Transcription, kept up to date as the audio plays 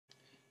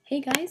Hey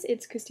guys,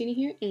 it's Christina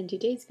here, and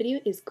today's video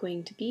is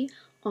going to be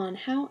on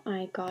how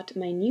I got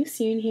my new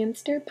Syrian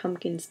hamster,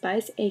 Pumpkin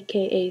Spice,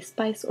 aka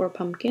Spice or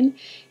Pumpkin.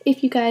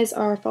 If you guys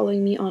are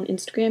following me on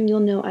Instagram,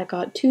 you'll know I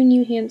got two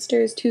new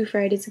hamsters 2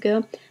 Fridays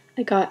ago.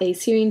 I got a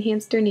Syrian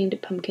hamster named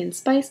Pumpkin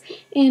Spice,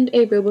 and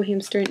a robo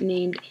hamster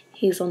named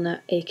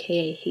Hazelnut,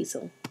 aka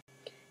Hazel.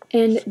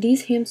 And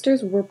these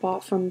hamsters were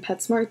bought from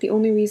PetSmart. The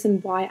only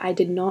reason why I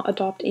did not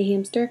adopt a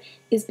hamster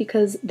is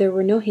because there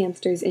were no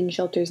hamsters in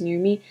shelters near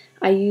me.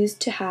 I used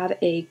to have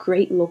a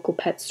great local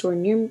pet store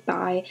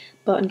nearby,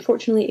 but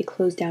unfortunately it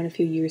closed down a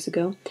few years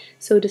ago.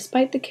 So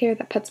despite the care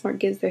that PetSmart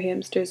gives their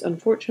hamsters,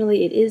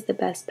 unfortunately it is the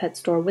best pet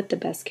store with the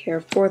best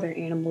care for their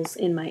animals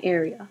in my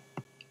area.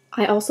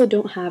 I also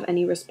don't have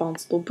any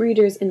responsible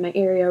breeders in my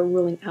area,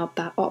 ruling out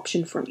that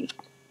option for me.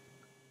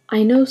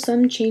 I know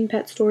some chain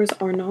pet stores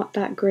are not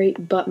that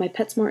great, but my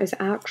PetSmart is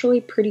actually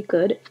pretty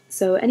good.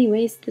 So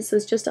anyways, this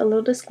is just a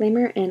little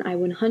disclaimer, and I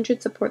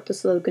 100% support the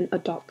slogan,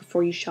 adopt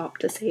before you shop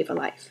to save a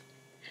life.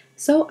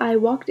 So I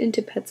walked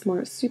into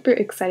PetSmart super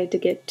excited to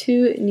get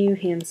 2 new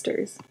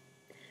hamsters.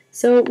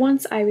 So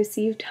once I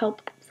received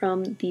help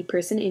from the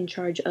person in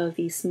charge of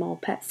the small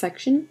pet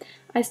section,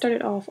 I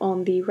started off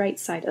on the right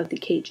side of the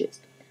cages.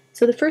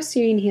 So the first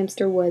Syrian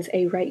hamster was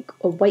a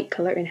white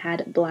color and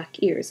had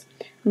black ears.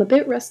 I'm a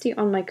bit rusty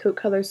on my coat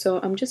color, so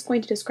I'm just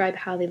going to describe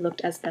how they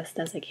looked as best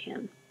as I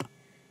can.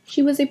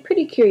 She was a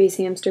pretty curious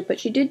hamster, but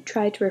she did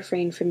try to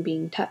refrain from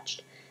being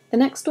touched. The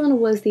next one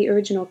was the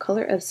original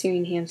color of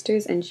Syrian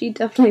hamsters, and she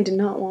definitely did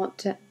not want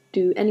to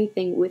do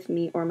anything with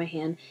me or my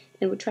hand,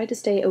 and would try to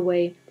stay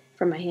away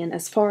from my hand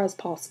as far as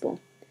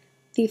possible.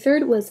 The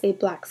third was a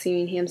black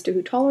Syrian hamster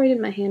who tolerated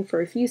my hand for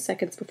a few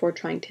seconds before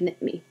trying to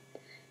nip me.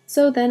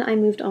 So then I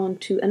moved on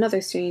to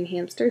another Syrian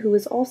hamster who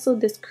was also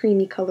this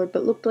creamy color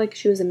but looked like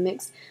she was a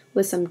mix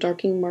with some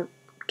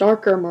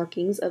darker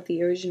markings of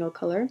the original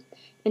color,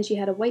 and she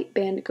had a white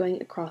band going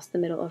across the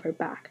middle of her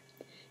back.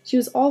 She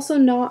was also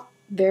not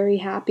very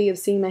happy of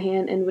seeing my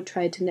hand and would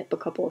try to nip a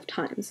couple of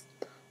times.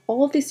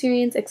 All of the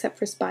Syrians except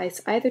for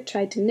Spice either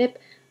tried to nip,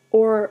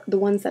 or the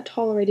ones that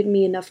tolerated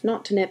me enough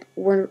not to nip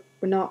were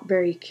not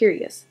very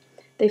curious.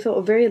 They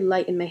felt very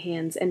light in my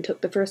hands and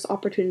took the first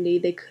opportunity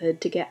they could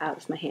to get out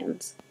of my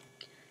hands.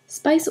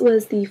 Spice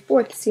was the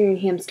 4th Syrian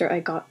hamster I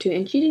got to,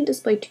 and she didn't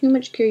display too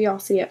much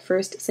curiosity at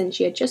first since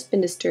she had just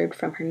been disturbed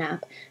from her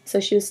nap,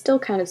 so she was still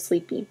kind of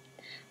sleepy.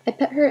 I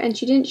pet her and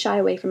she didn't shy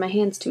away from my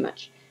hands too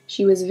much.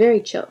 She was very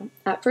chill.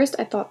 At first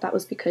I thought that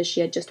was because she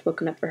had just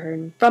woken up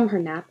from her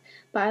nap,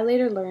 but I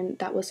later learned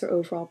that was her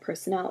overall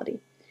personality.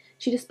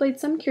 She displayed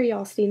some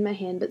curiosity in my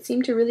hand, but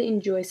seemed to really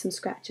enjoy some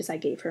scratches I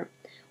gave her.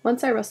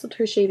 Once I rustled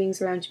her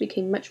shavings around, she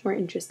became much more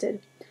interested.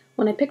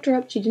 When I picked her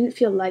up, she didn't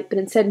feel light, but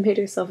instead made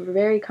herself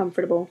very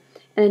comfortable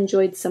and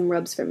enjoyed some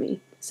rubs from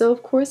me. So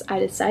of course I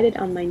decided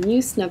on my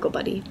new snuggle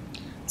buddy.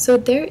 So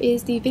there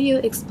is the video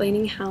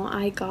explaining how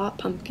I got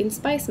Pumpkin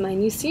Spice, my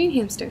new Syrian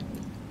hamster.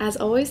 As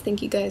always,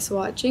 thank you guys for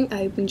watching.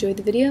 I hope you enjoyed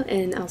the video,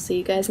 and I'll see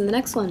you guys in the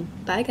next one.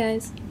 Bye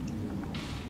guys!